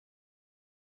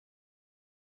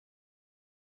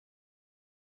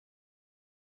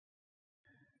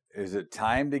Is it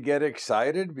time to get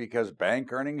excited because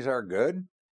bank earnings are good?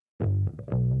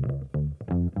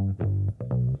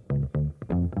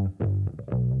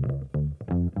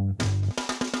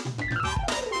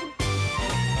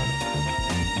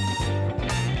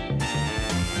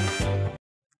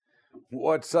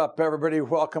 What's up, everybody?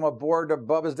 Welcome aboard to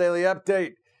Bubba's Daily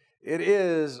Update. It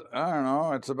is, I don't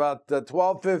know, it's about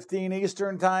 12:15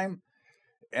 Eastern time,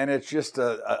 and it's just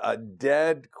a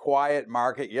dead, quiet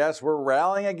market. Yes, we're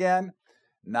rallying again.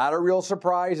 Not a real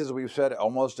surprise, as we've said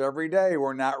almost every day.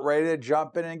 We're not ready to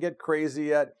jump in and get crazy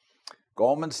yet.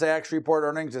 Goldman Sachs report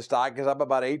earnings. The stock is up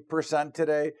about 8%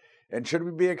 today. And should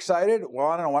we be excited? Well,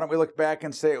 I don't know. Why don't we look back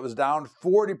and say it was down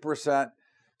 40%.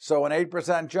 So an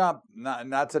 8% jump,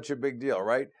 not such a big deal,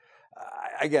 right?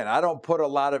 Again, I don't put a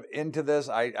lot into this.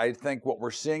 I think what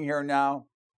we're seeing here now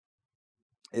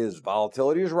is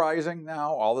volatility is rising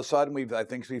now. All of a sudden, I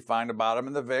think we find a bottom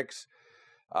in the VIX.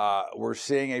 We're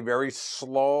seeing a very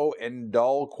slow and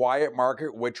dull, quiet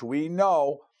market, which we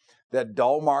know that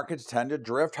dull markets tend to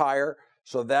drift higher.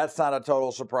 So that's not a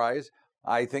total surprise.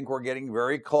 I think we're getting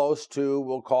very close to,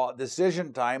 we'll call it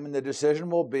decision time. And the decision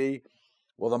will be,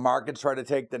 will the markets try to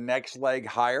take the next leg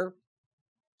higher,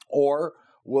 or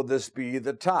will this be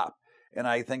the top? And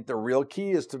I think the real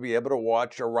key is to be able to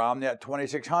watch around that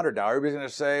 2,600. Now, everybody's going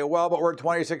to say, well, but we're at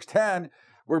 2,610.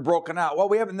 We're broken out. Well,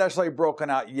 we haven't necessarily broken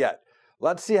out yet.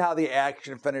 Let's see how the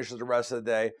action finishes the rest of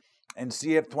the day and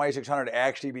see if 2,600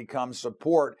 actually becomes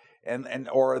support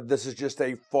or this is just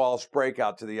a false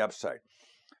breakout to the upside.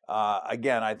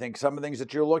 Again, I think some of the things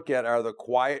that you look at are the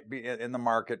quiet in the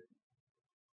market,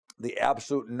 the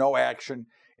absolute no action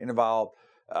involved.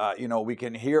 We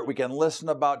can listen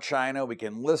about China, we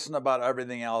can listen about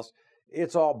everything else.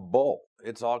 It's all bull.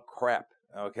 It's all crap.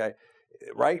 Okay.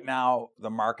 Right now, the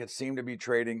markets seem to be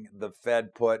trading the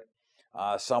Fed put.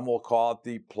 Some will call it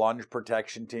the plunge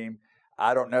protection team.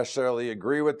 I don't necessarily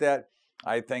agree with that.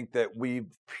 I think that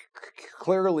we've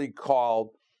clearly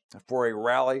called for a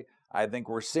rally. I think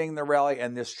we're seeing the rally,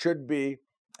 and this should be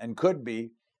and could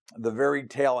be the very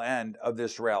tail end of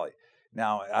this rally.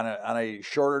 Now, on a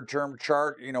shorter term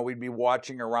chart, we'd be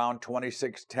watching around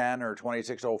 2610 or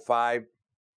 2605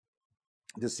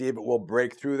 to see if it will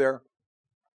break through there.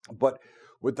 But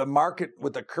with the market,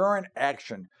 with the current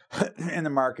action in the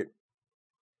market,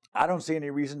 I don't see any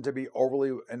reason to be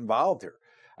overly involved here.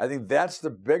 I think that's the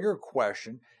bigger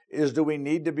question is, do we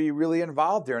need to be really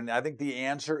involved here? And I think the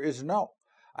answer is no.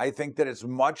 I think that it's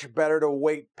much better to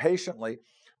wait patiently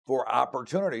for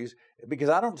opportunities because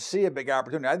I don't see a big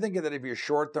opportunity. I think that if you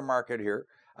short the market here,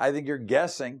 I think you're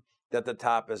guessing that the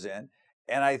top is in,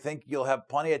 and I think you'll have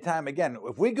plenty of time. Again,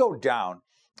 if we go down,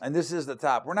 and this is the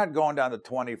top, we're not going down to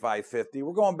 25.50,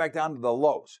 we're going back down to the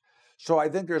lows. So I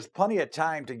think there's plenty of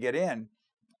time to get in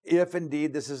if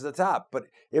indeed this is the top. But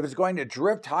if it's going to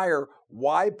drift higher,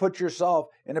 why put yourself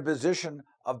in a position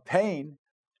of pain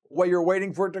while you're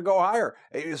waiting for it to go higher?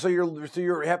 So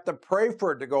you have to pray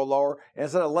for it to go lower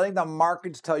instead of letting the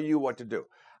markets tell you what to do.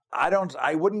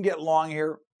 I wouldn't get long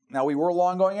here. Now, we were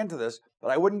long going into this, but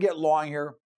I wouldn't get long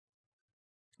here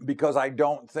because I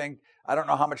don't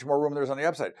know how much more room there's on the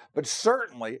upside. But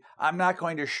certainly, I'm not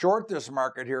going to short this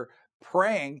market here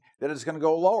praying that it's going to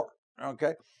go lower,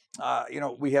 okay?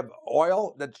 We have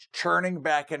oil that's churning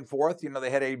back and forth. They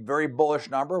had a very bullish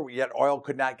number, yet oil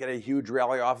could not get a huge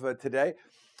rally off of it today.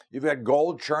 You've got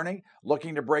gold churning,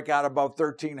 looking to break out above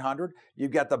 1,300.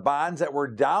 You've got the bonds that were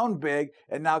down big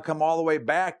and now come all the way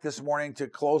back this morning to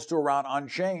close to around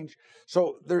unchanged.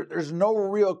 So there's no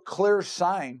real clear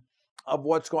sign of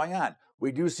what's going on.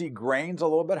 We do see grains a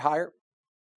little bit higher.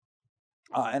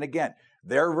 And again,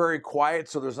 they're very quiet,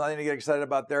 so there's nothing to get excited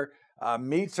about there.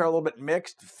 Meats are a little bit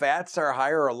mixed. Fats are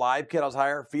higher, or live kettle's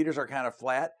higher. Feeders are kind of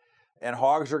flat, and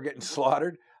hogs are getting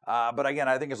slaughtered. But again,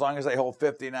 I think as long as they hold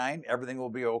 59, everything will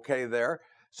be okay there.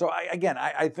 So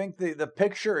I think the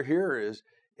picture here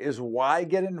is why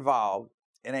get involved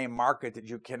in a market that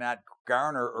you cannot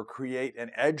garner or create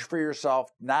an edge for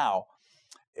yourself now,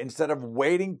 instead of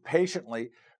waiting patiently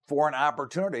for an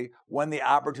opportunity when the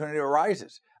opportunity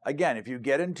arises. Again, if you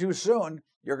get in too soon,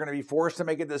 you're going to be forced to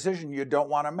make a decision you don't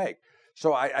want to make.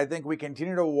 So I think we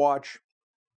continue to watch.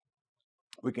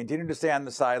 We continue to stay on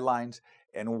the sidelines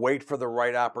and wait for the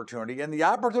right opportunity. And the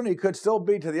opportunity could still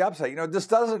be to the upside. This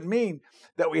doesn't mean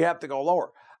that we have to go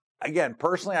lower. Again,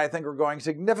 personally, I think we're going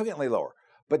significantly lower.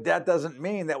 But that doesn't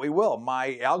mean that we will.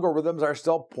 My algorithms are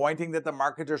still pointing that the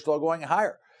markets are still going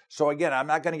higher. So again, I'm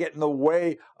not going to get in the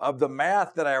way of the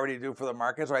math that I already do for the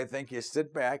markets. So I think you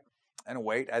sit back and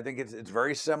wait. I think it's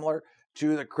very similar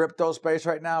to the crypto space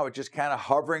right now. It's just kind of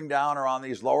hovering down around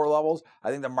these lower levels. I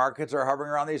think the markets are hovering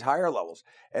around these higher levels.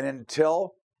 And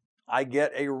until I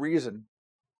get a reason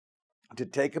to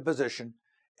take a position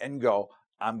and go,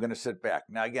 I'm going to sit back.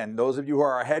 Now, again, those of you who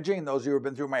are hedging, those of you who have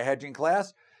been through my hedging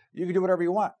class, you can do whatever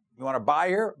you want. You want to buy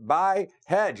here, buy,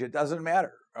 hedge. It doesn't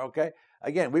matter. Okay.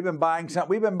 Again, we've been buying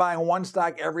one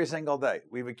stock every single day.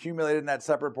 We've accumulated in that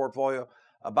separate portfolio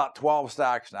about 12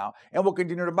 stocks now, and we'll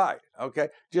continue to buy. Okay.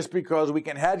 Just because we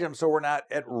can hedge them so we're not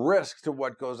at risk to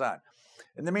what goes on.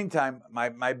 In the meantime,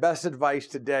 my best advice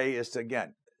today is to,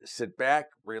 again, sit back,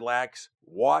 relax,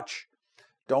 watch.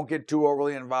 Don't get too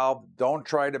overly involved. Don't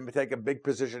try to take a big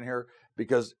position here,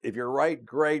 because if you're right,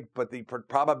 great, but the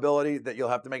probability that you'll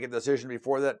have to make a decision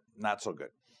before that, not so good.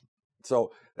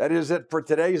 So that is it for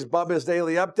today's Bubba's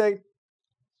Daily Update.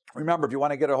 Remember, if you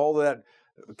want to get a hold of that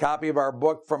copy of our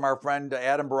book from our friend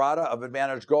Adam Barata of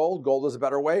Advantage Gold, Gold is a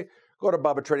Better Way, go to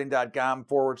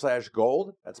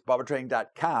bubbatrading.com/gold. That's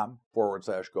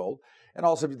bubbatrading.com/gold. And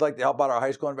also, if you'd like to help out our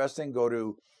high school investing, go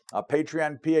to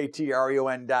Patreon,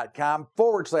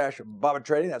 patreon.com/Bubba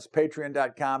Trading. That's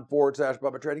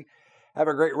patreon.com/Bubba Trading. Have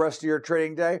a great rest of your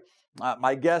trading day.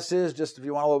 My guess is, just if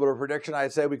you want a little bit of prediction,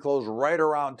 I'd say we close right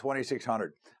around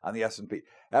 2,600 on the S&P.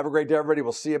 Have a great day, everybody.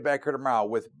 We'll see you back here tomorrow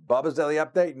with Bubba's Daily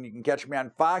Update. And you can catch me on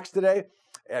Fox today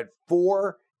at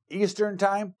 4 Eastern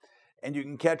Time. And you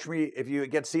can catch me, if you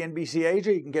get CNBC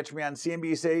Asia, you can catch me on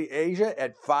CNBC Asia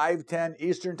at 5:10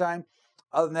 Eastern Time.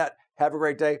 Other than that, have a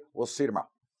great day. We'll see you tomorrow.